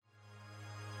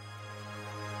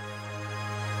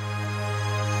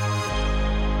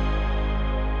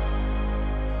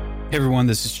Hey everyone,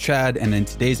 this is Chad, and in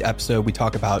today's episode, we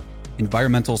talk about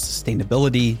environmental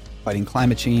sustainability, fighting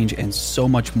climate change, and so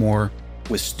much more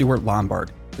with Stuart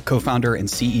Lombard, the co-founder and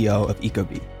CEO of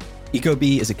ecobee.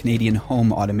 ecobee is a Canadian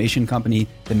home automation company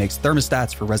that makes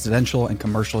thermostats for residential and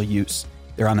commercial use.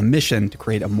 They're on a mission to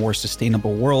create a more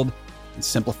sustainable world and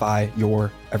simplify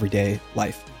your everyday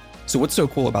life. So what's so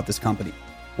cool about this company?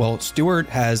 Well, Stuart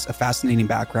has a fascinating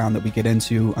background that we get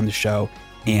into on the show,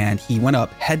 and he went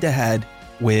up head-to-head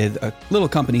with a little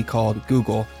company called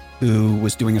Google, who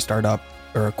was doing a startup,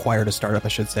 or acquired a startup, I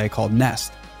should say, called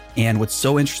Nest. And what's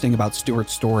so interesting about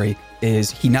Stuart's story is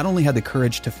he not only had the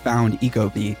courage to found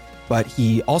ecobee, but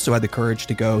he also had the courage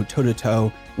to go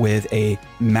toe-to-toe with a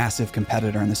massive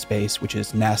competitor in the space, which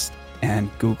is Nest and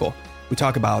Google. We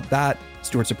talk about that,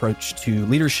 Stuart's approach to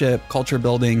leadership, culture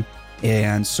building,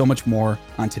 and so much more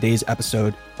on today's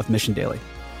episode of Mission Daily.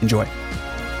 Enjoy.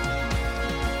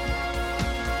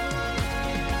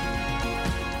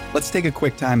 Let's take a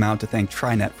quick time out to thank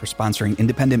TriNet for sponsoring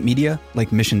independent media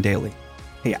like Mission Daily.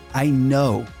 Hey, I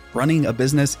know running a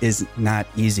business is not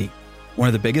easy. One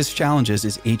of the biggest challenges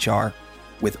is HR,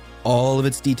 with all of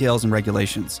its details and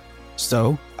regulations.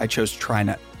 So I chose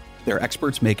TriNet. Their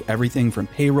experts make everything from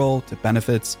payroll to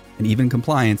benefits and even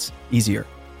compliance easier.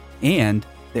 And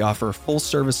they offer full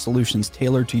service solutions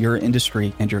tailored to your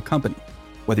industry and your company,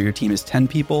 whether your team is 10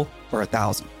 people or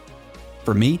 1,000.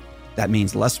 For me, that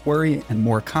means less worry and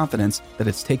more confidence that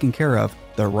it's taken care of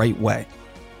the right way.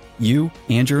 You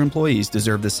and your employees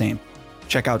deserve the same.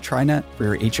 Check out TriNet for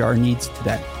your HR needs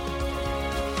today.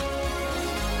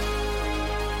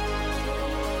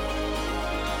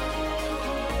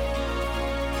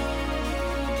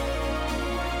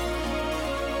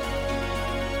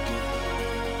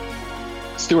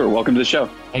 Stuart, welcome to the show.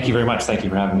 Thank you very much. Thank you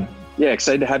for having me. Yeah,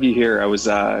 excited to have you here. I was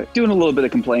doing a little bit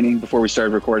of complaining before we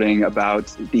started recording about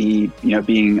the,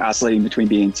 being oscillating between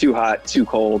being too hot, too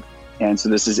cold. And so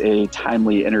this is a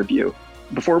timely interview.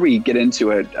 Before we get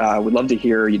into it, we'd love to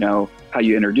hear, how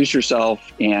you introduce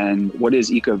yourself and what is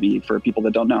ecobee for people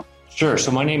that don't know. Sure. So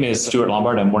my name is Stuart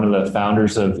Lombard. I'm one of the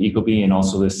founders of ecobee and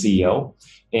also the CEO.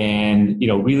 And,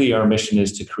 really our mission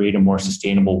is to create a more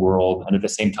sustainable world and at the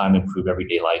same time improve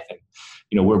everyday life. And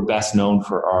we're best known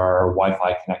for our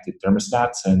Wi-Fi connected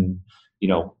thermostats. And,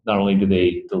 not only do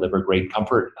they deliver great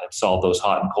comfort and solve those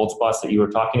hot and cold spots that you were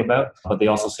talking about, but they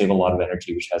also save a lot of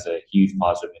energy, which has a huge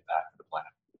positive impact on the planet.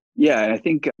 Yeah, I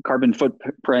think carbon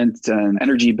footprint and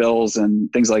energy bills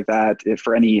and things like that, if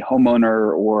for any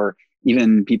homeowner or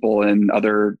even people in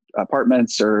other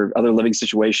apartments or other living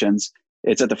situations,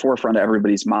 it's at the forefront of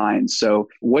everybody's mind. So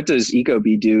what does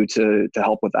ecobee do to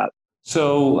help with that?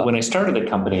 So when I started the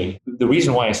company, the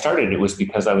reason why I started it was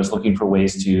because I was looking for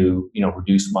ways to,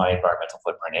 reduce my environmental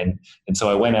footprint. And so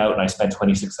I went out and I spent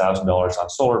 $26,000 on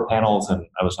solar panels, and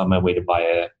I was on my way to buy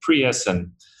a Prius.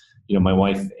 And, my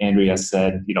wife, Andrea,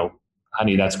 said,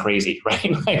 honey, that's crazy,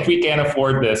 right? Like, we can't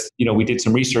afford this. We did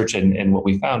some research, and what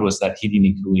we found was that heating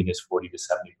and cooling is 40 to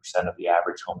 70% of the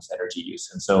average home's energy use.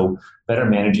 And so better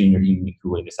managing your heating and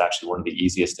cooling is actually one of the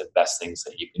easiest and best things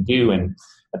that you can do. And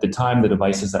at the time, the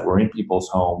devices that were in people's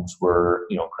homes were,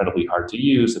 incredibly hard to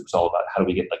use. It was all about how do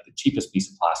we get like the cheapest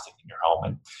piece of plastic in your home.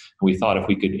 And we thought if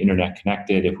we could internet connect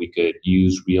it, if we could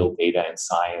use real data and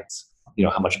science,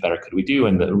 how much better could we do?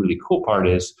 And the really cool part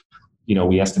is,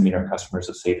 we estimate our customers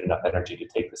have saved enough energy to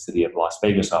take the city of Las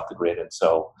Vegas off the grid. And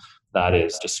so that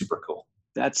is just super cool.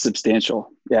 That's substantial.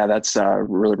 Yeah, that's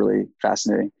really, really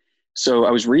fascinating. So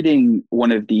I was reading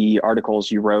one of the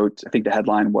articles you wrote. I think the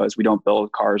headline was, "We don't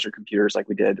build cars or computers like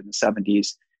we did in the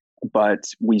 70s, but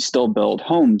we still build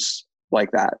homes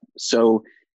like that." So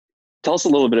tell us a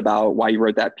little bit about why you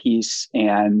wrote that piece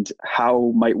and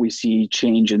how might we see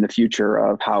change in the future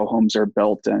of how homes are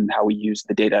built and how we use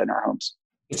the data in our homes.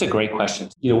 It's a great question.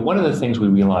 One of the things we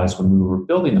realized when we were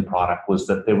building the product was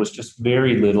that there was just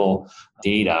very little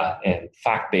data and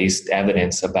fact-based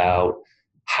evidence about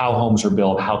how homes are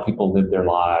built, how people live their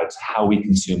lives, how we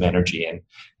consume energy.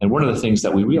 And one of the things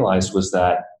that we realized was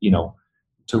that,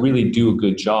 to really do a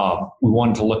good job, we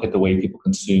wanted to look at the way people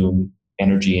consume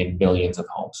energy in billions of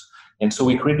homes. And so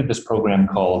we created this program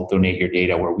called Donate Your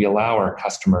Data, where we allow our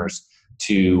customers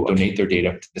to donate their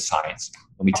data to the science.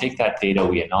 And we take that data,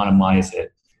 we anonymize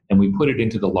it, and we put it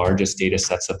into the largest data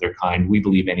sets of their kind, we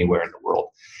believe, anywhere in the world.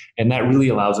 And that really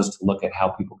allows us to look at how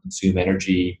people consume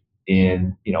energy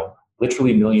in,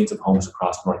 literally millions of homes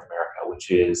across North America,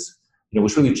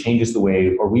 which really changes the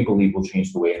way, or we believe will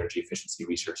change the way energy efficiency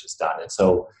research is done. And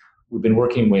so we've been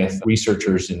working with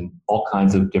researchers in all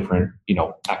kinds of different,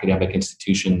 academic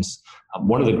institutions.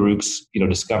 One of the groups,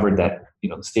 discovered that,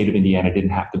 the state of Indiana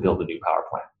didn't have to build a new power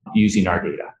plant using our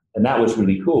data. And that was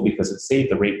really cool because it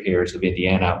saved the ratepayers of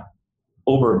Indiana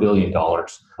over $1 billion,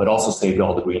 but also saved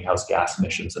all the greenhouse gas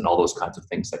emissions and all those kinds of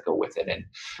things that go with it. And,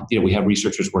 we have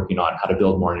researchers working on how to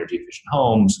build more energy efficient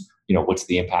homes. What's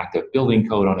the impact of building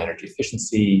code on energy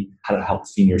efficiency, how to help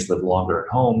seniors live longer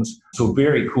at homes. So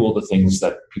very cool, the things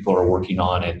that people are working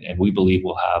on, and we believe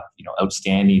will have,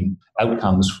 outstanding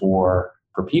outcomes for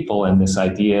people. And this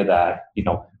idea that,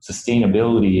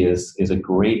 sustainability is a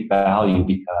great value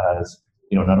because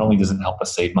not only does it help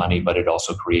us save money, but it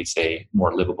also creates a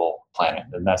more livable planet.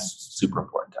 And that's super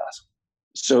important to us.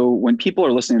 So when people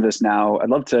are listening to this now, I'd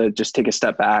love to just take a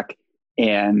step back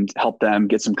and help them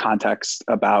get some context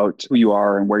about who you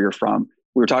are and where you're from.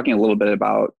 We were talking a little bit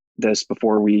about this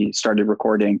before we started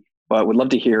recording, but would love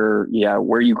to hear,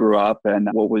 where you grew up and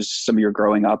what was some of your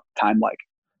growing up time like.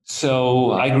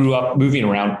 So I grew up moving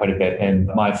around quite a bit, and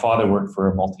my father worked for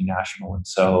a multinational. And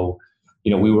so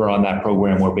we were on that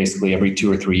program where basically every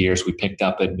 2 or 3 years we picked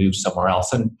up and moved somewhere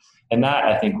else. And that,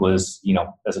 I think, was,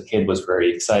 as a kid, was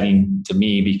very exciting to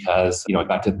me because, I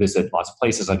got to visit lots of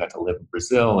places. I got to live in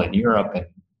Brazil and Europe and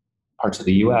parts of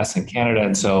the US and Canada.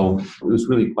 And so it was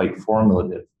really quite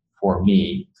formative for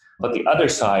me. But the other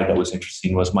side that was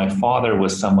interesting was my father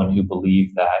was someone who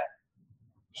believed that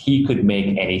he could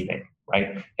make anything,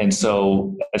 right? And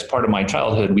so as part of my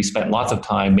childhood, we spent lots of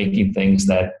time making things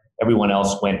that everyone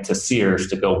else went to Sears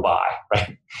to go buy,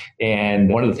 right? And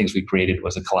one of the things we created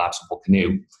was a collapsible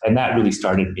canoe. And that really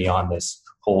started me on this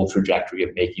whole trajectory of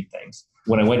making things.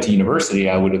 When I went to university,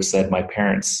 I would have said my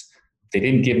parents, they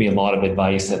didn't give me a lot of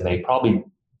advice, and they probably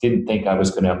didn't think I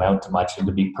was going to amount to much. And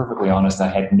to be perfectly honest, I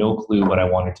had no clue what I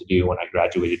wanted to do when I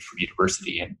graduated from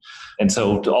university. And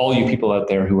so to all you people out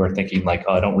there who are thinking like,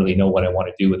 oh, I don't really know what I want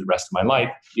to do with the rest of my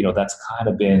life, that's kind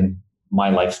of been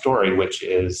my life story, which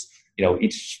is,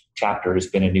 each chapter has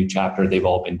been a new chapter. They've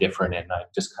all been different. And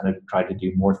I've just kind of tried to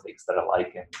do more things that I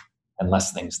like and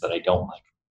less things that I don't like.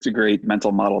 It's a great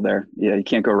mental model there. Yeah, you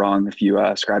can't go wrong if you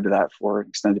ascribe to that for an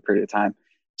extended period of time.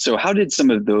 So how did some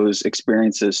of those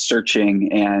experiences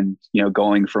searching and,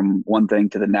 going from one thing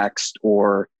to the next,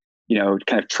 or,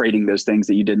 kind of trading those things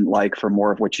that you didn't like for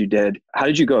more of what you did, how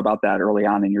did you go about that early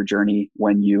on in your journey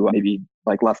when you maybe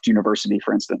left university,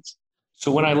 for instance?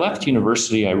 So when I left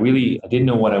university, I didn't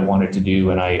know what I wanted to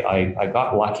do. And I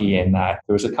got lucky in that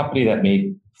there was a company that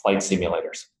made flight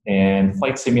simulators. And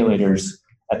flight simulators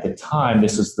at the time,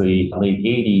 this was the late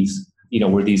 80s,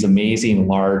 were these amazing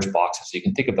large boxes. So you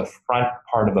can think of the front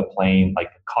part of a plane,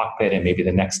 like the cockpit, and maybe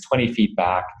the next 20 feet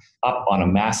back up on a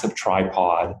massive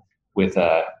tripod with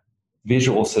a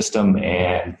visual system.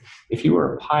 And if you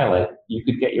were a pilot, you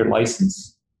could get your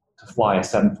license to fly a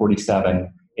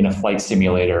 747 in a flight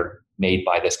simulator made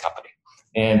by this company.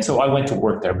 And so I went to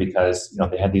work there because,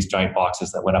 they had these giant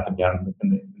boxes that went up and down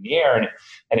in the air,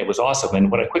 and it was awesome. And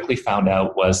what I quickly found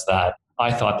out was that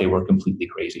I thought they were completely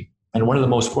crazy. And one of the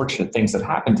most fortunate things that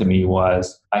happened to me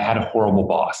was I had a horrible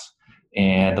boss.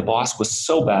 And the boss was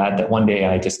so bad that one day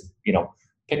I just,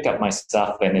 picked up my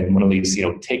stuff, and in one of these,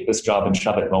 take this job and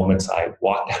shove it moments, I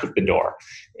walked out the door.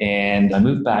 And I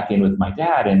moved back in with my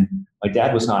dad, and my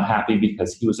dad was not happy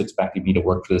because he was expecting me to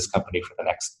work for this company for the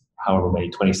next however many,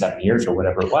 27 years or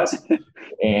whatever it was.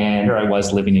 And here I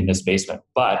was living in this basement.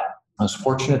 But I was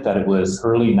fortunate that it was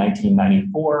early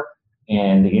 1994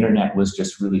 and the internet was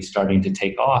just really starting to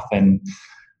take off. And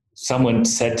someone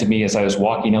said to me as I was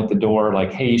walking out the door,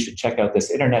 like, hey, you should check out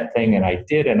this internet thing. And I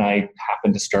did. And I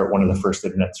happened to start one of the first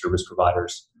internet service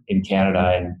providers in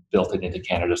Canada and built it into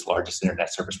Canada's largest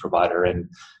internet service provider. And,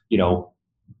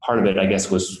 part of it, I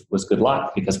guess, was good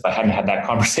luck, because if I hadn't had that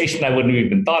conversation, I wouldn't have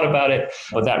even thought about it.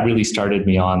 But that really started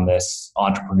me on this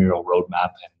entrepreneurial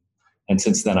roadmap. And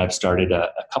since then, I've started a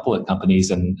couple of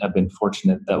companies, and I've been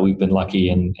fortunate that we've been lucky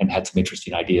and had some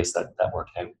interesting ideas that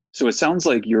worked out. So it sounds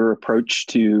like your approach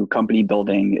to company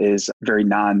building is very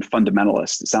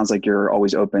non-fundamentalist. It sounds like you're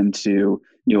always open to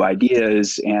new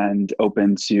ideas and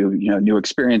open to new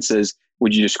experiences.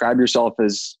 Would you describe yourself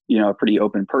as a pretty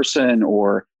open person,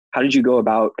 or how did you go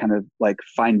about kind of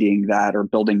finding that or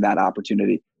building that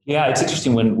opportunity? Yeah, it's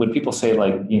interesting when people say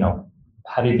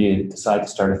how did you decide to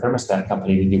start a thermostat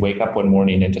company? Did you wake up one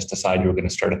morning and just decide you were going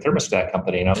to start a thermostat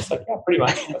company? And I was like, yeah, pretty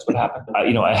much. That's what happened.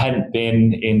 I hadn't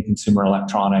been in consumer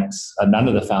electronics. None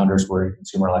of the founders were in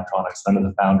consumer electronics. None of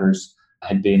the founders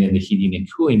had been in the heating and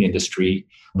cooling industry,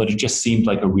 but it just seemed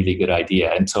like a really good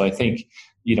idea. And so I think,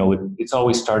 it's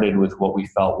always started with what we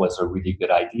felt was a really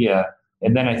good idea.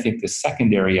 And then I think the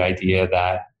secondary idea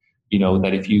that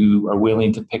that if you are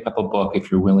willing to pick up a book,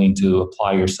 if you're willing to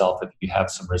apply yourself, if you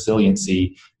have some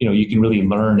resiliency, you can really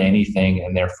learn anything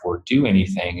and therefore do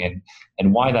anything.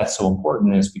 And why that's so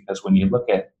important is because when you look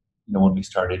at when we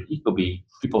started Ecobee,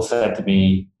 people said to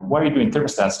me, why are you doing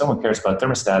thermostats? No one cares about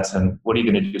thermostats. And what are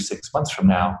you going to do 6 months from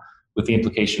now? With the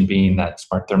implication being that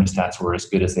smart thermostats were as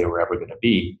good as they were ever going to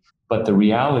be. But the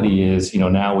reality is,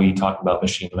 now we talk about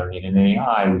machine learning and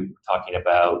AI, we're talking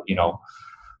about,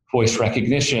 voice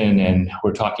recognition, and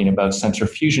we're talking about sensor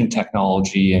fusion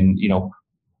technology and,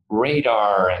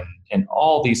 radar and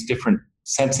all these different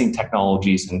sensing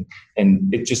technologies. And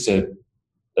it's just a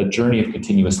journey of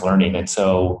continuous learning. And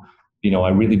so, I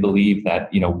really believe that,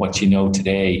 what you know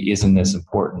today isn't as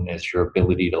important as your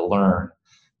ability to learn.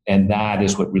 And that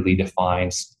is what really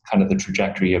defines kind of the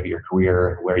trajectory of your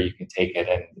career and where you can take it.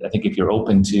 And I think if you're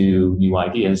open to new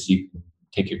ideas, you can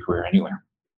take your career anywhere.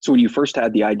 So when you first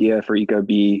had the idea for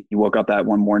Ecobee, you woke up that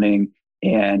one morning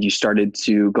and you started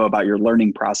to go about your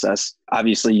learning process.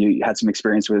 Obviously, you had some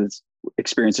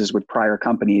experiences with prior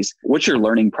companies. What's your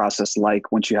learning process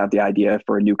like once you have the idea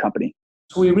for a new company?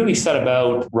 So we really set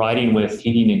about riding with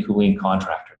heating and cooling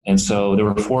contractors. And so there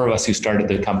were 4 of us who started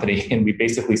the company, and we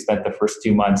basically spent the first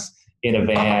 2 months in a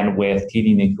van with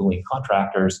heating and cooling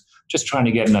contractors, just trying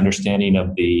to get an understanding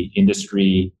of the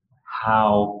industry,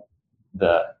 how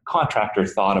the contractor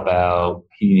thought about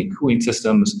heating and cooling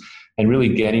systems, and really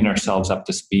getting ourselves up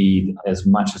to speed as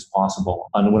much as possible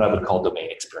on what I would call domain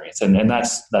experience. And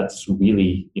that's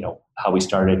really, how we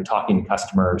started talking to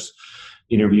customers,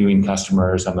 interviewing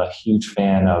customers. I'm a huge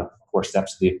fan of 4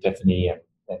 Steps to the Epiphany and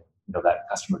that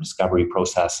customer discovery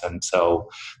process. And so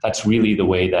that's really the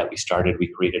way that we started. We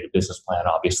created a business plan,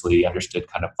 obviously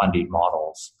understood kind of funding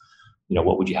models.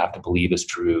 What would you have to believe is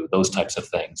true? Those types of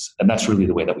things. And that's really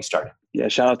the way that we started. Yeah.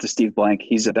 Shout out to Steve Blank.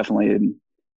 He's definitely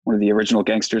one of the original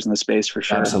gangsters in the space for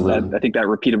sure. Absolutely. I think that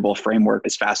repeatable framework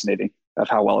is fascinating of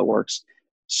how well it works.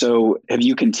 So have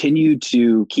you continued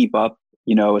to keep up,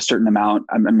 a certain amount?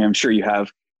 I'm sure you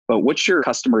have, but what's your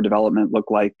customer development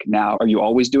look like now? Are you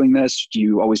always doing this? Do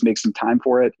you always make some time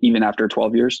for it, even after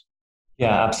 12 years?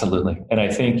 Yeah, absolutely. And I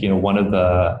think, one of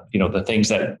the things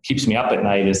that keeps me up at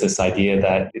night is this idea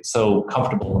that it's so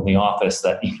comfortable in the office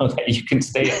that, that you can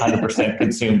stay 100%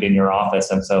 consumed in your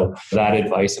office. And so that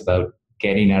advice about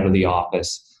getting out of the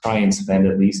office, try and spend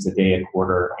at least a day a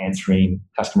quarter answering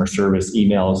customer service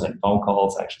emails and phone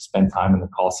calls, actually spend time in the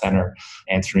call center,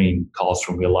 answering calls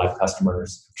from real life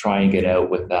customers, try and get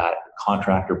out with that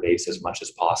contractor base as much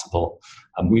as possible.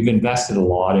 We've invested a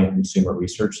lot in consumer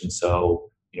research. And so,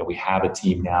 we have a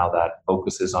team now that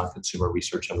focuses on consumer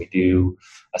research, and we do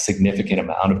a significant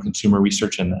amount of consumer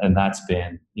research. And that's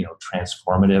been,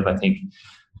 transformative. I think,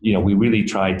 we really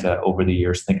tried to, over the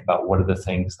years, think about what are the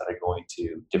things that are going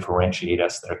to differentiate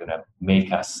us, that are going to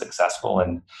make us successful.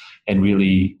 And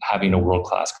really having a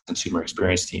world-class consumer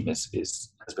experience team has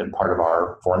been part of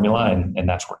our formula, and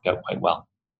that's worked out quite well.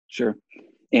 Sure.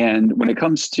 And when it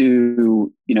comes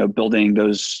to, building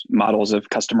those models of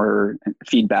customer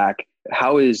feedback,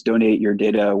 how is Donate Your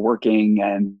Data working,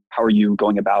 and how are you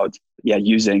going about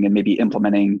using and maybe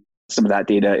implementing some of that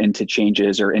data into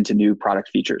changes or into new product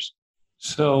features?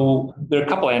 So there are a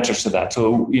couple of answers to that.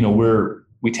 So,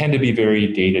 we tend to be very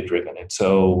data driven. And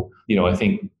so, I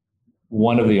think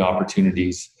one of the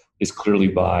opportunities is clearly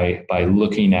by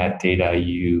looking at data,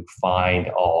 you find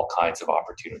all kinds of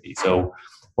opportunities. So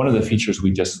one of the features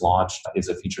we just launched is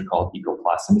a feature called Eco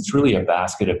Plus, and it's really a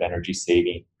basket of energy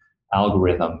saving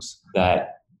algorithms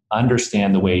that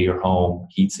understand the way your home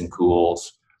heats and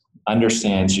cools,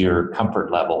 understands your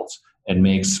comfort levels, and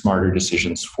makes smarter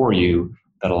decisions for you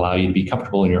that allow you to be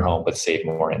comfortable in your home but save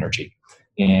more energy.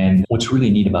 And what's really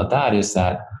neat about that is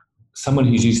that someone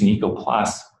who's using Eco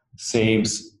Plus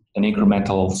saves an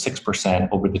incremental 6%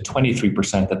 over the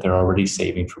 23% that they're already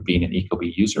saving for being an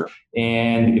Ecobee user.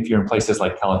 And if you're in places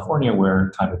like California,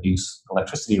 where time of use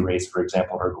electricity rates, for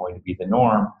example, are going to be the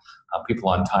norm, people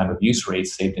on time of use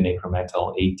rates saved an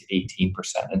incremental 8 to 18%.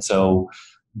 And so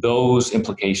those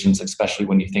implications, especially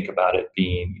when you think about it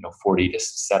being 40 to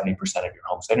 70% of your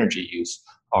home's energy use,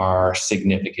 are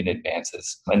significant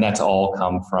advances. And that's all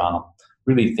come from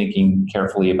really thinking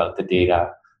carefully about the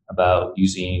data, about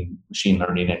using machine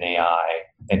learning and AI,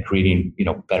 and creating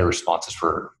better responses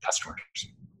for customers.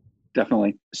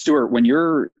 Definitely. Stuart, when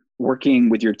you're working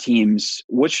with your teams,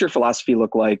 what's your philosophy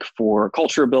look like for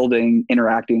culture building,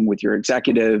 interacting with your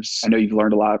executives? I know you've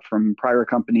learned a lot from prior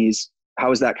companies. How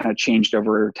has that kind of changed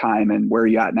over time, and where are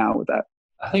you at now with that?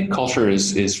 I think culture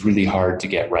is really hard to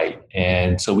get right.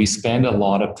 And so we spend a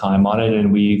lot of time on it,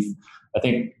 and we've, I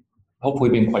think, hopefully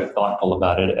been quite thoughtful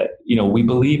about it. We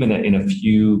believe in a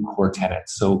few core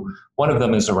tenets. So one of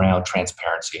them is around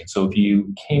transparency. And so if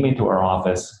you came into our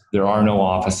office, there are no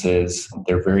offices,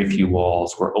 there are very few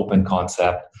walls, we're open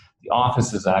concept. The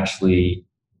office is actually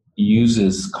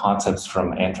uses concepts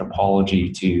from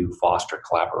anthropology to foster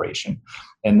collaboration.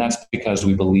 And that's because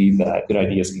we believe that good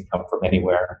ideas can come from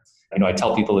anywhere. I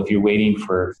tell people, if you're waiting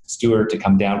for Stuart to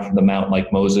come down from the mountain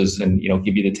like Moses and,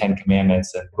 give you the 10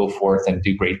 commandments and go forth and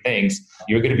do great things,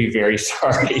 you're going to be very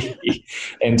sorry.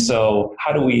 And so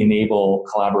how do we enable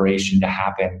collaboration to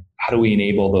happen? How do we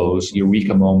enable those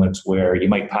eureka moments where you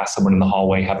might pass someone in the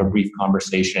hallway, have a brief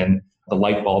conversation, the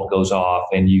light bulb goes off,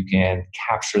 and you can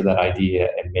capture that idea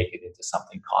and make it into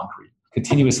something concrete?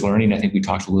 Continuous learning, I think we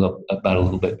talked a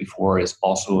little bit before, is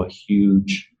also a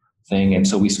huge thing. And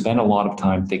so we spend a lot of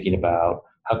time thinking about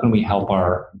how can we help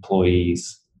our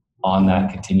employees on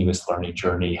that continuous learning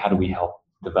journey? How do we help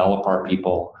develop our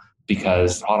people?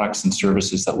 Because products and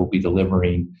services that we'll be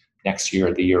delivering next year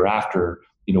or the year after,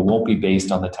 won't be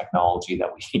based on the technology that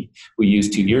we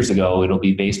used 2 years ago. It'll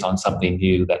be based on something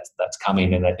new that's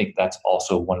coming. And I think that's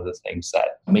also one of the things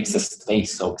that makes this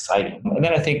space so exciting. And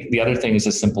then I think the other thing is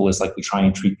as simple as we try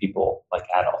and treat people like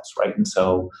adults, right? And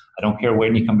so I don't care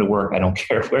when you come to work. I don't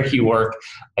care where you work.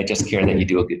 I just care that you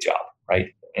do a good job, right?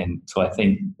 And so I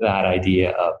think that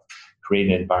idea of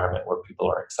creating an environment where people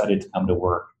are excited to come to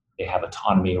work, they have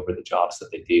autonomy over the jobs that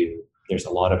they do. There's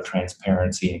a lot of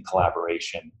transparency and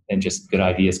collaboration, and just good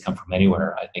ideas come from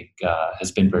anywhere, I think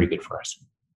has been very good for us.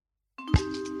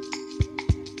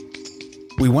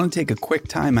 We want to take a quick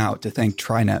time out to thank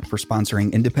TriNet for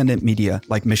sponsoring independent media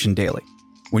like Mission Daily.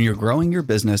 When you're growing your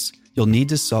business, you'll need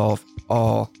to solve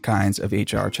all kinds of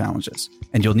HR challenges,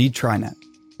 and you'll need TriNet.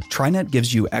 TriNet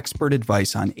gives you expert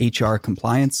advice on HR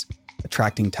compliance,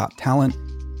 attracting top talent,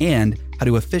 and how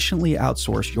to efficiently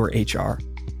outsource your HR.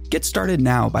 Get started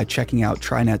now by checking out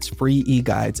TriNet's free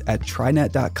e-guides at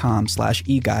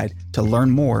trinet.com/eguide to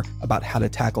learn more about how to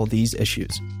tackle these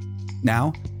issues.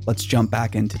 Now, let's jump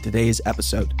back into today's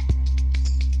episode.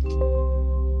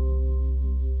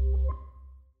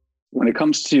 When it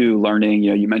comes to learning,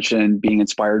 you mentioned being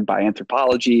inspired by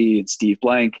anthropology and Steve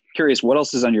Blank. Curious, what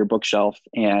else is on your bookshelf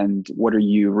and what are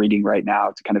you reading right now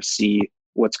to kind of see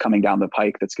what's coming down the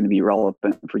pike that's going to be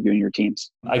relevant for you and your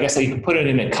teams? I guess you can put it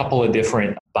in a couple of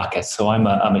different buckets. So I'm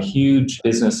a huge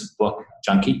business book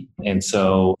junkie. And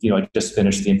so, I just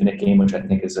finished The Infinite Game, which I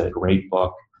think is a great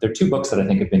book. There are two books that I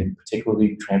think have been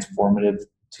particularly transformative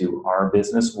to our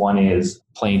business. One is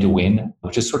Playing to Win,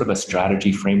 which is sort of a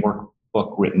strategy framework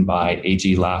book written by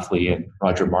A.G. Lafley and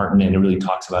Roger Martin. And it really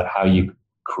talks about how you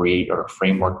create a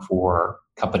framework for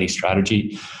company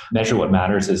strategy. Measure What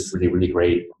Matters is really, really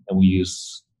great. And we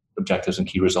use objectives and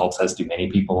key results, as do many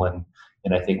people. And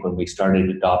I think when we started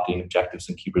adopting objectives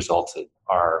and key results,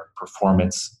 our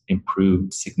performance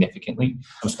improved significantly.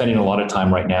 I'm spending a lot of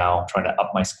time right now trying to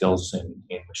up my skills in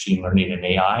machine learning and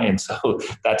AI. And so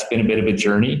that's been a bit of a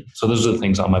journey. So those are the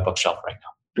things on my bookshelf right now.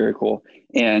 Very cool.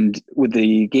 And with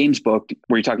the games book,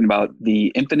 were you talking about The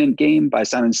Infinite Game by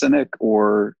Simon Sinek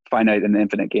or Finite and the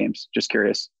Infinite Games? Just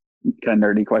curious. Kind of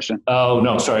nerdy question. Oh,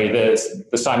 no, sorry. The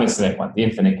Simon Sinek one, The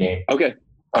Infinite Game. Okay,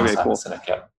 cool. Sinek,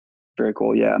 yeah. Very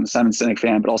cool. Yeah, I'm a Simon Sinek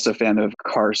fan, but also a fan of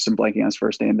Carson, blanking on his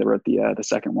first name, that wrote the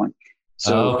second one.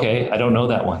 So, okay. I don't know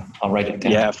that one. I'll write it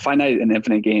down. Yeah, Finite and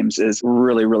Infinite Games is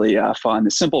really, really fun.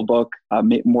 A simple book,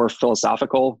 more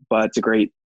philosophical, but it's a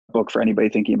great book for anybody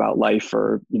thinking about life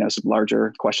or, some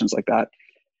larger questions like that.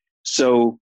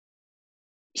 So,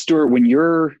 Stuart,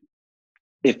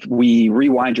 if we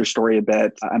rewind your story a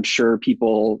bit, I'm sure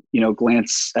people,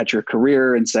 glance at your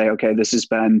career and say, okay, this has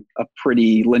been a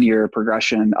pretty linear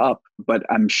progression up, but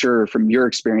I'm sure from your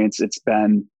experience, it's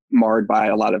been marred by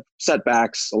a lot of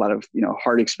setbacks, a lot of,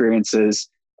 hard experiences,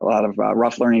 a lot of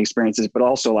rough learning experiences, but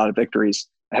also a lot of victories.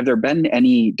 Have there been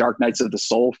any dark nights of the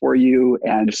soul for you?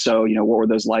 And if so, what were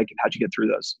those like and how'd you get through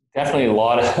those? Definitely a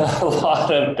lot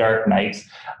of dark nights.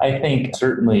 I think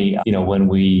certainly, when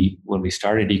we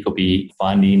started Ecobee,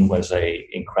 funding was a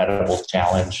incredible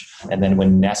challenge. And then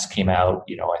when Nest came out,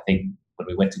 I think when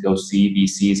we went to go see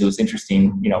VCs, it was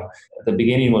interesting, at the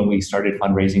beginning when we started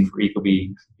fundraising for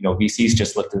Ecobee, VCs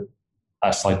just looked at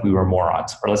us like we were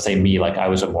morons, or let's say me, like I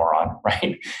was a moron,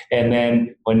 right? And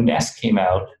then when Nest came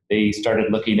out, they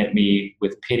started looking at me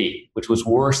with pity, which was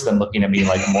worse than looking at me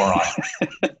like a moron.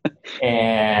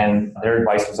 And their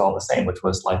advice was all the same, which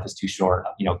was life is too short,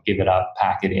 give it up,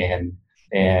 pack it in.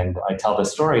 And I tell the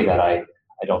story that I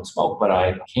don't smoke, but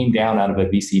I came down out of a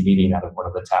VC meeting out of one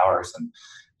of the towers and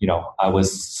I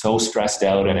was so stressed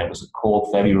out and it was a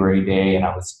cold February day and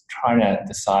I was trying to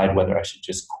decide whether I should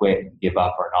just quit and give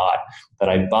up or not, that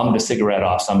I bummed a cigarette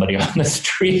off somebody on the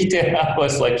street and I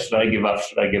was like, should I give up?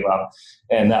 Should I give up?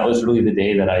 And that was really the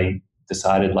day that I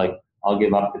decided I'll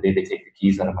give up, the day they take the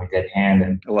keys out of my dead hand.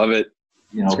 And I love it.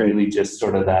 Really just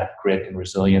sort of that grit and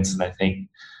resilience. And I think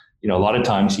a lot of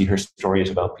times you hear stories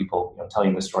about people,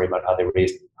 telling the story about how they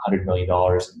raised $100 million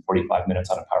in 45 minutes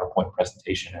on a PowerPoint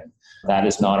presentation. And that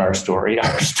is not our story.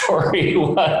 Our story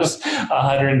was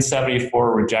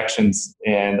 174 rejections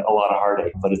and a lot of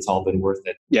heartache, but it's all been worth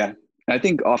it. Yeah. I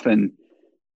think often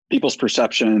people's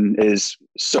perception is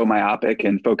so myopic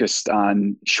and focused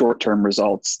on short-term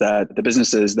results that the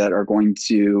businesses that are going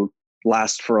to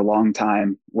last for a long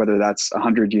time, whether that's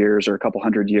 100 years or a couple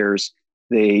hundred years,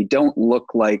 they don't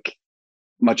look like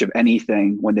much of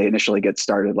anything when they initially get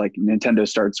started. Like Nintendo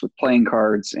starts with playing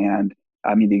cards, and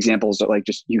I mean, the examples are like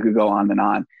just, you could go on and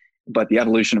on, but the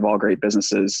evolution of all great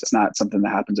businesses is not something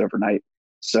that happens overnight.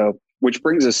 So, which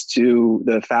brings us to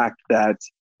the fact that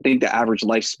I think the average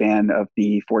lifespan of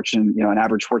the Fortune, an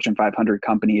average Fortune 500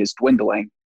 company is dwindling.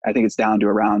 I think it's down to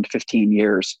around 15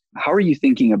 years. How are you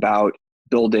thinking about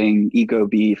building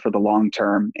Ecobee for the long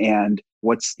term, and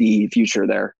what's the future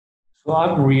there? Well,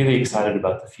 I'm really excited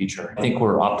about the future. I think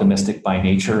we're optimistic by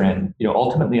nature, and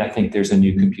ultimately, I think there's a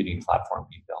new computing platform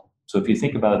being built. So if you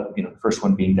think about the first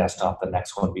one being desktop, the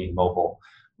next one being mobile,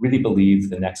 really believe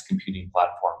the next computing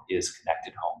platform is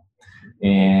connected home,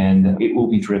 and it will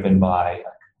be driven by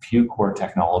a few core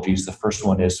technologies. The first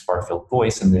one is far-field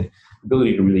voice and the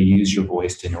ability to really use your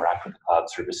voice to interact with the cloud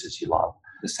services you love.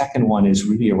 The second one is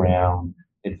really around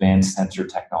advanced sensor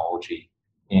technology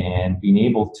and being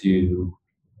able to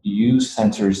use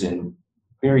sensors in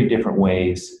very different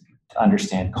ways to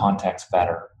understand context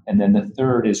better. And then the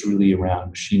third is really around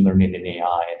machine learning and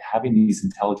AI and having these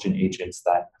intelligent agents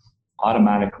that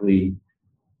automatically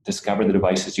discover the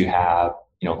devices you have,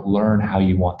 learn how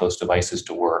you want those devices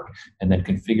to work, and then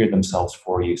configure themselves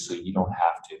for you so you don't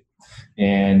have to.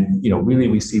 And, really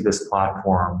we see this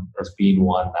platform as being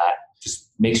one that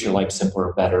just makes your life simpler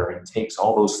and better and takes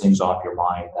all those things off your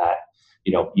mind that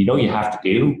you have to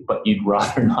do, but you'd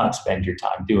rather not spend your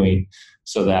time doing,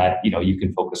 so that, you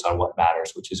can focus on what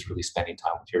matters, which is really spending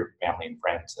time with your family and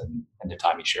friends and the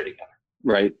time you share together.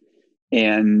 Right.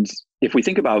 And if we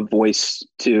think about voice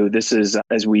too, this is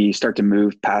as we start to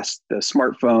move past the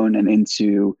smartphone and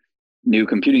into new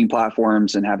computing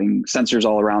platforms and having sensors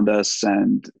all around us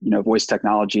and, voice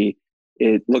technology,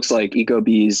 it looks like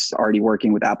Ecobee's already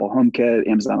working with Apple HomeKit,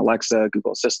 Amazon Alexa,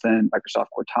 Google Assistant, Microsoft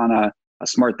Cortana,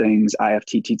 SmartThings,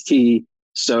 IFTTT.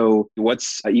 So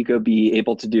what's Ecobee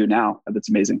able to do now? That's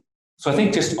amazing. So I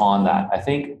think just on that, I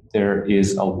think there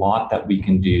is a lot that we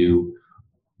can do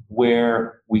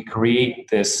where we create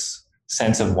this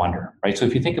sense of wonder, right? So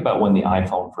if you think about when the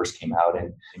iPhone first came out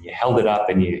and you held it up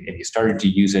and you started to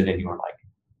use it and you were like,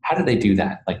 how did they do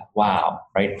that? Like, wow,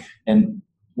 right? And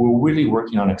we're really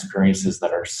working on experiences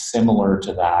that are similar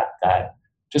to that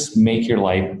just make your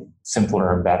life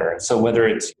simpler and better. And so whether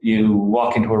it's you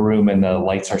walk into a room and the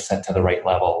lights are set to the right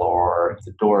level, or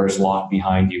the door is locked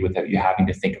behind you without you having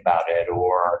to think about it,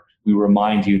 or we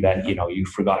remind you that, you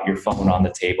forgot your phone on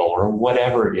the table, or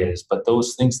whatever it is, but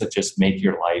those things that just make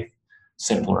your life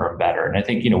simpler and better. And I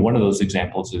think, one of those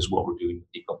examples is what we're doing with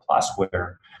Eco Plus,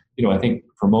 where, I think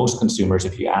for most consumers,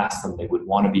 if you ask them, they would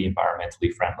want to be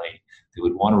environmentally friendly. They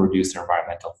would want to reduce their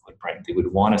environmental footprint. They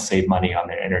would want to save money on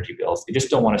their energy bills. They just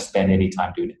don't want to spend any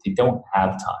time doing it. They don't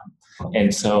have time.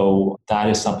 And so that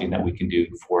is something that we can do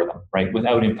for them, right,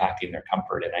 without impacting their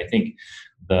comfort. And I think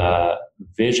the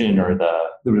vision or the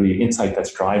really insight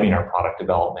that's driving our product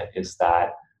development is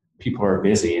that people are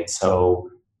busy. And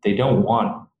so they don't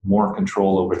want more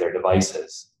control over their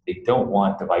devices. They don't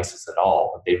want devices at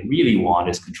all. What they really want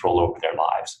is control over their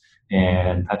lives.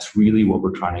 And that's really what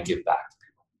we're trying to give back to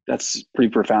people. That's pretty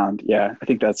profound. Yeah, I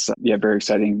think that's a very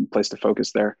exciting place to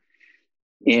focus there.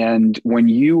 And when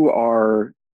you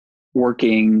are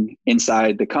working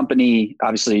inside the company,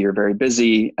 obviously you're very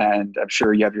busy, and I'm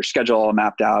sure you have your schedule all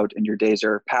mapped out and your days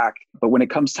are packed. But when it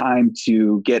comes time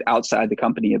to get outside the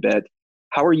company a bit,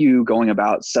 how are you going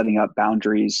about setting up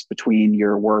boundaries between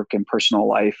your work and personal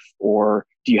life, or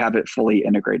do you have it fully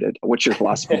integrated? What's your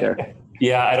philosophy there?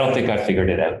 Yeah, I don't think I figured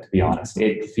it out, to be honest.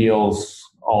 It feels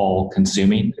all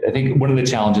consuming. I think one of the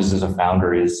challenges as a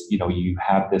founder is, you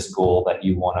have this goal that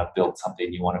you want to build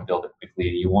something, you want to build it quickly,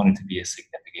 and you want it to be a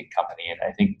significant company. And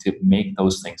I think to make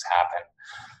those things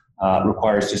happen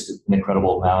requires just an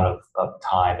incredible amount of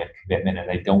time and commitment.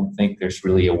 And I don't think there's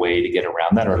really a way to get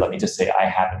around that. Or let me just say, I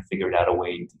haven't figured out a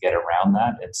way to get around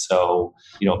that. And so,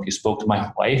 if you spoke to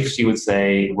my wife, she would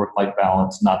say work-life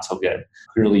balance, not so good.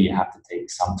 Clearly, you have to take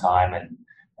some time. And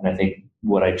I think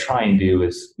what I try and do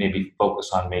is maybe focus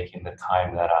on making the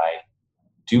time that I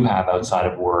do have outside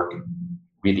of work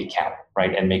really count,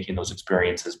 right? And making those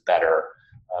experiences better,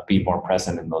 be more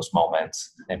present in those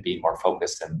moments, and be more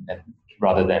focused and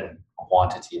rather than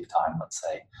quantity of time, let's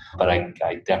say. But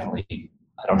I definitely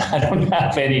I don't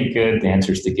have any good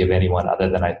answers to give anyone other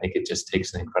than I think it just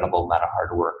takes an incredible amount of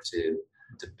hard work to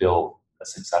build a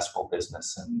successful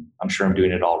business. And I'm sure I'm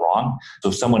doing it all wrong. So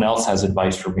if someone else has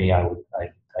advice for me, I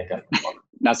definitely would.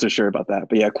 Not so sure about that,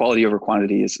 but yeah, quality over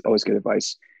quantity is always good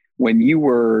advice. When you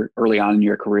were early on in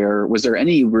your career, was there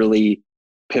any really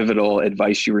pivotal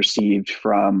advice you received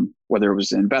from whether it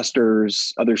was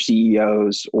investors, other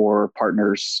CEOs, or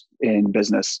partners in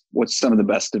business? What's some of the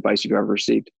best advice you've ever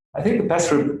received? I think the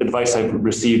best advice I've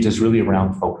received is really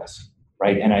around focus,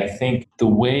 right? And I think the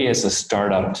way as a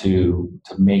startup to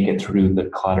make it through the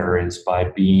clutter is by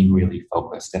being really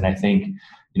focused. And I think,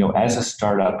 as a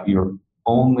startup, your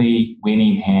only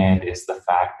winning hand is the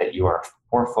fact that you are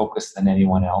more focused than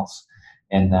anyone else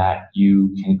and that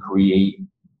you can create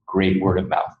great word of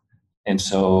mouth. And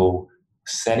so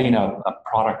setting up a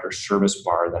product or service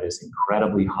bar that is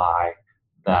incredibly high,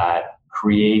 that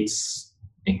creates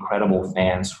incredible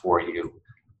fans for you,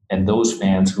 and those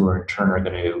fans who are in turn are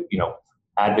going to,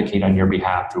 advocate on your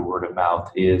behalf through word of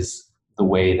mouth is the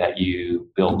way that you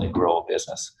build and grow a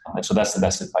business. And so that's the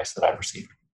best advice that I've received.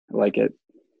 I like it.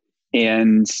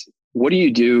 And what do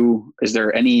you do? Is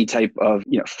there any type of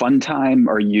fun time?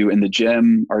 Are you in the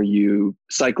gym? Are you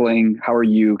cycling? How are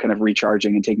you kind of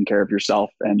recharging and taking care of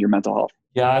yourself and your mental health?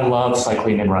 Yeah, I love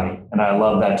cycling and running. And I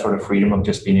love that sort of freedom of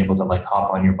just being able to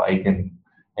hop on your bike and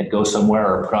go somewhere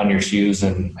or put on your shoes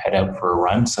and head out for a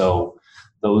run. So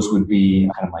those would be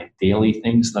kind of my daily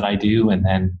things that I do. And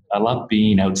then I love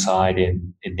being outside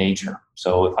in nature.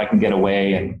 So if I can get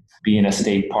away and be in a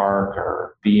state park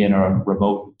or be in a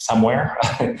remote somewhere,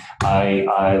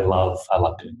 I love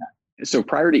doing that. So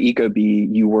prior to Ecobee,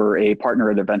 you were a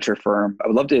partner at a venture firm. I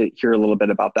would love to hear a little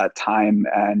bit about that time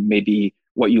and maybe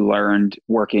what you learned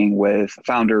working with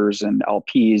founders and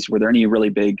LPs. Were there any really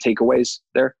big takeaways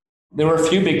there? There were a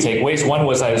few big takeaways. One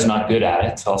was I was not good at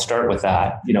it. So I'll start with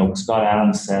that. Scott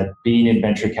Adams said, being in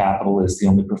venture capital is the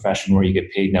only profession where you get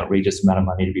paid an outrageous amount of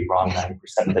money to be wrong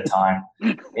 90% of the time.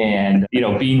 And,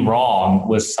 being wrong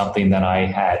was something that I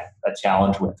had a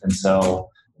challenge with. And so,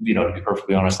 to be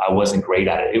perfectly honest, I wasn't great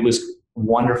at it. It was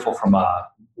wonderful from a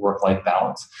work-life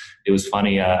balance. It was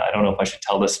funny. I don't know if I should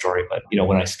tell this story, but,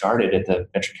 when I started at the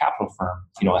venture capital firm,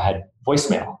 I had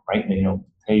voicemail, right?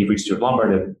 Hey, you've reached Stuart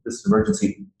Lombard. If this is an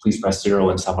emergency, please press 0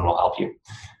 and someone will help you.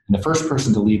 And the first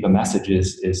person to leave a message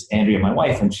is Andrea, my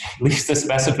wife. And she leaves this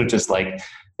message which is like,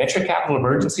 venture capital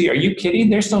emergency? Are you kidding?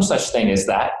 There's no such thing as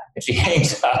that. And she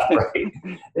hangs up, right?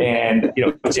 And,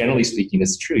 generally speaking,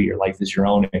 it's true. Your life is your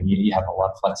own and you have a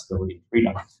lot of flexibility and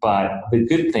freedom. But the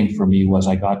good thing for me was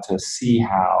I got to see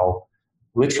how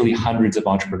literally hundreds of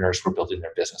entrepreneurs were building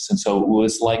their business. And so it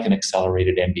was like an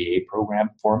accelerated MBA program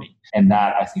for me. And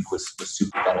that I think was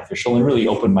super beneficial and really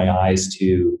opened my eyes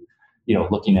to,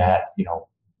 looking at,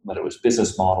 whether it was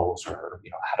business models or,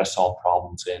 how to solve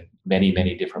problems in many,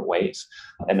 many different ways.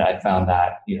 And I found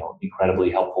that,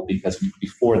 incredibly helpful because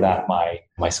before that,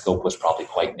 my scope was probably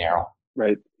quite narrow.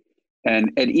 Right.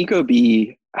 And at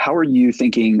Ecobee, how are you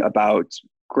thinking about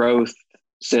growth,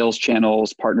 sales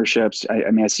channels, partnerships?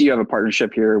 I see you have a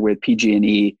partnership here with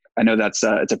PG&E. I know it's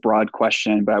a broad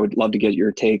question, but I would love to get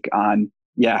your take on,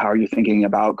 how are you thinking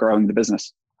about growing the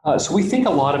business? So we think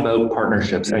a lot about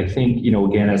partnerships. I think,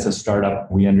 again, as a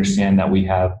startup, we understand that we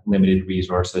have limited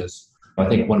resources. I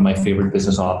think one of my favorite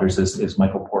business authors is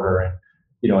Michael Porter.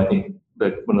 And, I think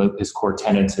that one of his core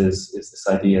tenets is this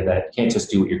idea that you can't just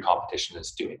do what your competition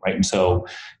is doing, right? And so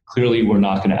clearly we're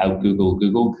not going to out-Google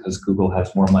Google because Google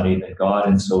has more money than God.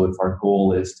 And so if our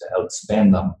goal is to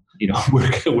outspend them,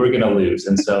 we're going to lose.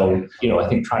 And so, I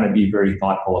think trying to be very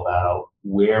thoughtful about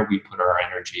where we put our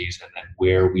energies and then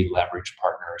where we leverage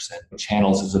partners, and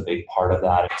channels is a big part of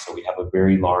that. And so we have a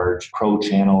very large pro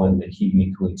channel in the heating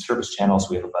and cooling service channel.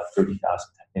 So we have about 30,000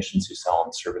 technicians who sell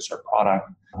and service our product.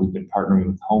 We've been partnering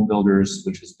with home builders,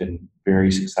 which has been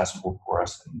very successful for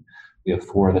us. And we have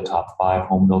 4 of the top 5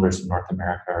 home builders in North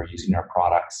America are using our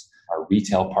products. Our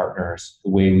retail partners, the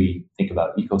way we think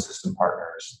about ecosystem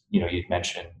partners, you'd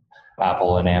mentioned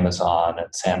Apple and Amazon and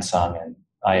Samsung and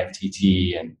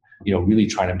IFTT, and really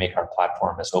trying to make our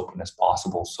platform as open as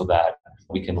possible so that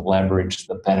we can leverage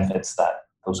the benefits that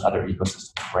those other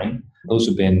ecosystems bring. Those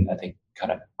have been, I think,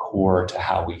 kind of core to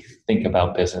how we think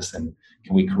about business, and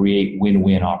can we create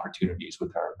win-win opportunities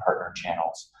with our partner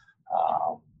channels,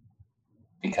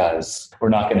 because we're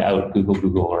not going to out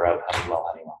Google or out Honeywell.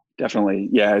 Definitely.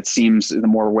 Yeah. It seems the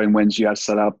more win-wins you have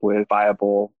set up with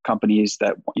viable companies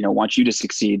that, want you to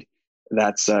succeed,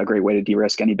 that's a great way to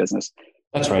de-risk any business.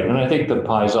 That's right. And I think the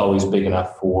pie is always big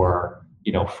enough for,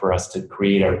 for us to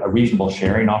create a reasonable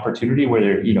sharing opportunity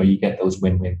where, you get those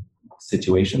win-win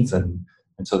situations. And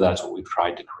so that's what we've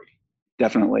tried to create.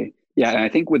 Definitely. Yeah. And I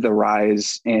think with the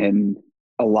rise in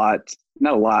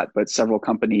not a lot, but several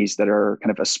companies that are kind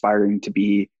of aspiring to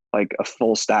be like a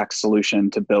full stack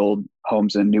solution to build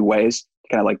homes in new ways,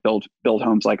 kind of like build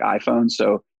homes like iPhones.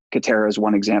 So Katerra is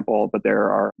one example, but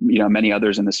there are, many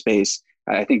others in the space.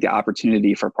 I think the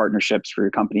opportunity for partnerships for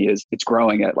your company it's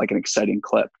growing at like an exciting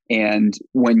clip. And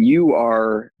when you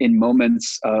are in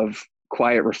moments of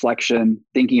quiet reflection,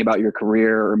 thinking about your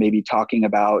career, or maybe talking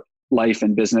about life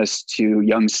and business to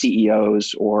young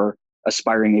CEOs or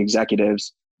aspiring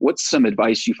executives, what's some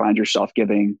advice you find yourself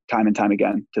giving time and time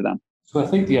again to them? So I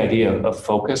think the idea of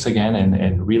focus again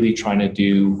and really trying to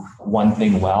do one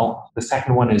thing well. The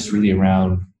second one is really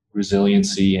around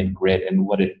resiliency and grit and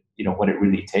what it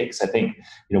really takes. I think,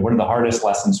 one of the hardest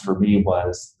lessons for me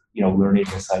was, learning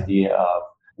this idea of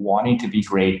wanting to be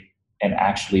great and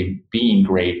actually being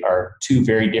great are two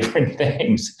very different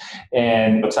things.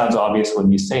 And it sounds obvious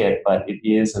when you say it, but it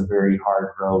is a very hard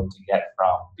road to get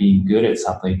from being good at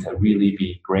something to really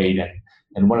being great.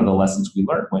 And one of the lessons we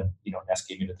learned when, Nest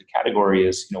came into the category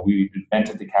is, we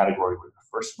invented the category with the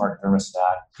first smart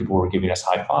thermostat. People were giving us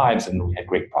high fives and we had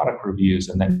great product reviews.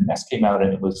 And then Nest came out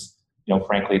and it was,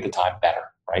 frankly, at the time better,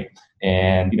 right?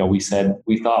 And,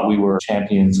 we thought we were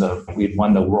champions we had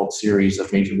won the World Series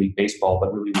of Major League Baseball,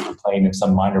 but really we were playing in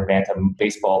some minor bantam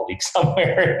baseball league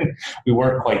somewhere and we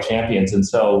weren't quite champions. And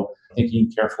so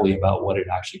thinking carefully about what it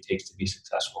actually takes to be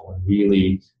successful and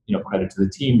really, credit to the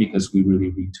team because we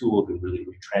really retooled, we really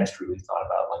retrenched, really thought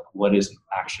about like what is it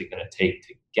actually going to take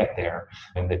to get there.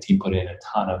 And the team put in a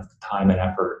ton of time and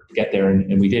effort to get there.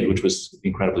 And we did, which was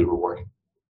incredibly rewarding.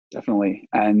 Definitely.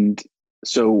 And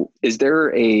so is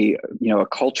there a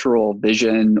cultural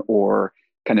vision or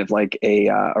kind of like a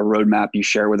roadmap you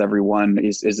share with everyone?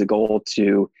 Is the goal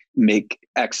to make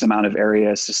X amount of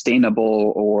areas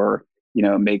sustainable or,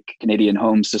 make Canadian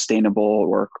homes sustainable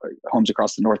or homes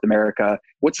across North America?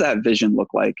 What's that vision look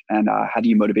like? And how do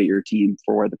you motivate your team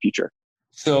for the future?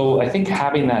 So I think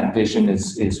having that vision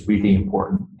is really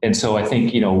important. And so I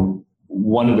think,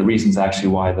 one of the reasons actually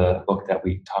why the book that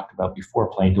we talked about before,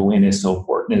 Playing to Win, is so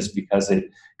important is because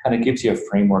it kind of gives you a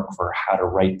framework for how to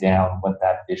write down what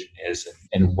that vision is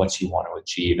and what you want to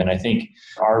achieve. And I think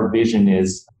our vision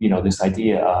is, this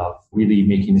idea of really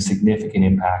making a significant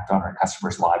impact on our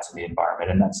customers' lives and the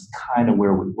environment. And that's kind of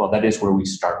that is where we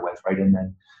start with, right? And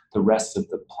then the rest of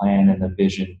the plan and the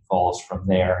vision falls from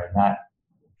there. And that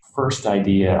first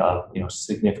idea of,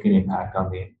 significant impact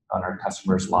on our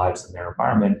customers' lives and their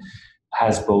environment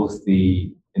has both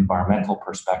the environmental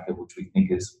perspective, which we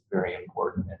think is very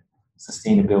important, and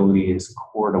sustainability is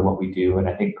core to what we do. And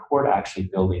I think core to actually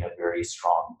building a very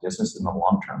strong business in the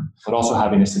long term, but also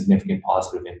having a significant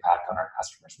positive impact on our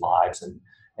customers' lives.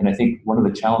 And I think one of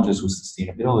the challenges with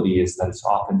sustainability is that it's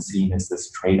often seen as this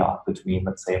trade-off between,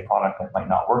 let's say, a product that might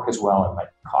not work as well and might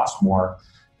cost more.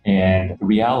 And the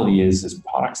reality is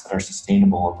products that are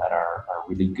sustainable and that are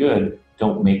really good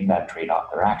don't make that trade-off.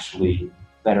 They're actually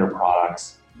better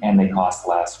products and they cost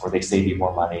less, or they save you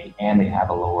more money and they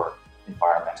have a lower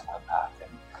environmental impact.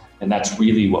 And that's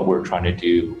really what we're trying to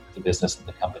do with the business and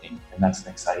the company. And that's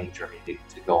an exciting journey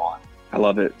to go on. I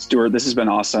love it. Stuart, this has been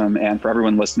awesome. And for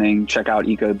everyone listening, check out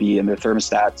Ecobee and their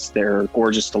thermostats. They're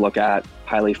gorgeous to look at,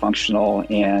 highly functional.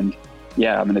 And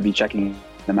yeah, I'm going to be checking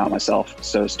them out myself.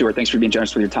 So Stuart, thanks for being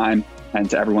generous with your time. And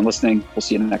to everyone listening, we'll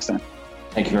see you next time.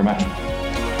 Thank you very much.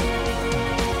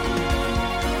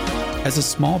 As a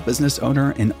small business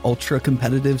owner in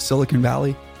ultra-competitive Silicon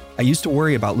Valley, I used to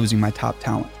worry about losing my top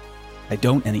talent. I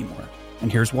don't anymore,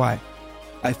 and here's why.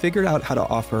 I figured out how to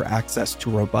offer access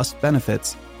to robust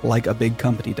benefits like a big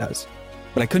company does,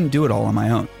 but I couldn't do it all on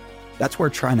my own. That's where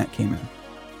TriNet came in.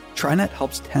 TriNet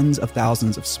helps tens of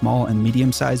thousands of small and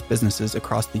medium-sized businesses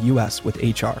across the US with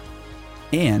HR,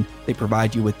 and they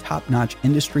provide you with top-notch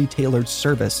industry-tailored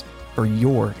service for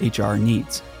your HR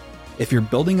needs. If you're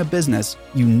building a business,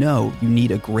 you know you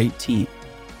need a great team.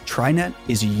 TriNet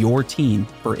is your team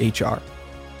for HR.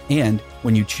 And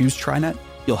when you choose TriNet,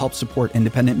 you'll help support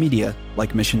independent media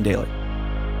like Mission Daily.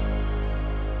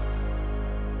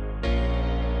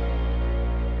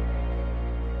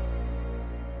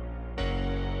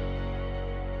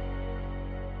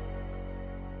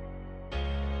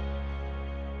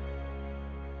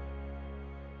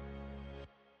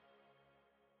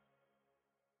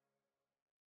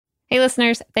 Hey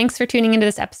listeners, thanks for tuning into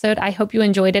this episode. I hope you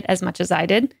enjoyed it as much as I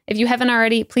did. If you haven't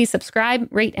already, please subscribe,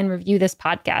 rate, and review this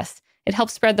podcast. It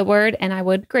helps spread the word, and I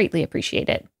would greatly appreciate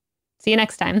it. See you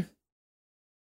next time.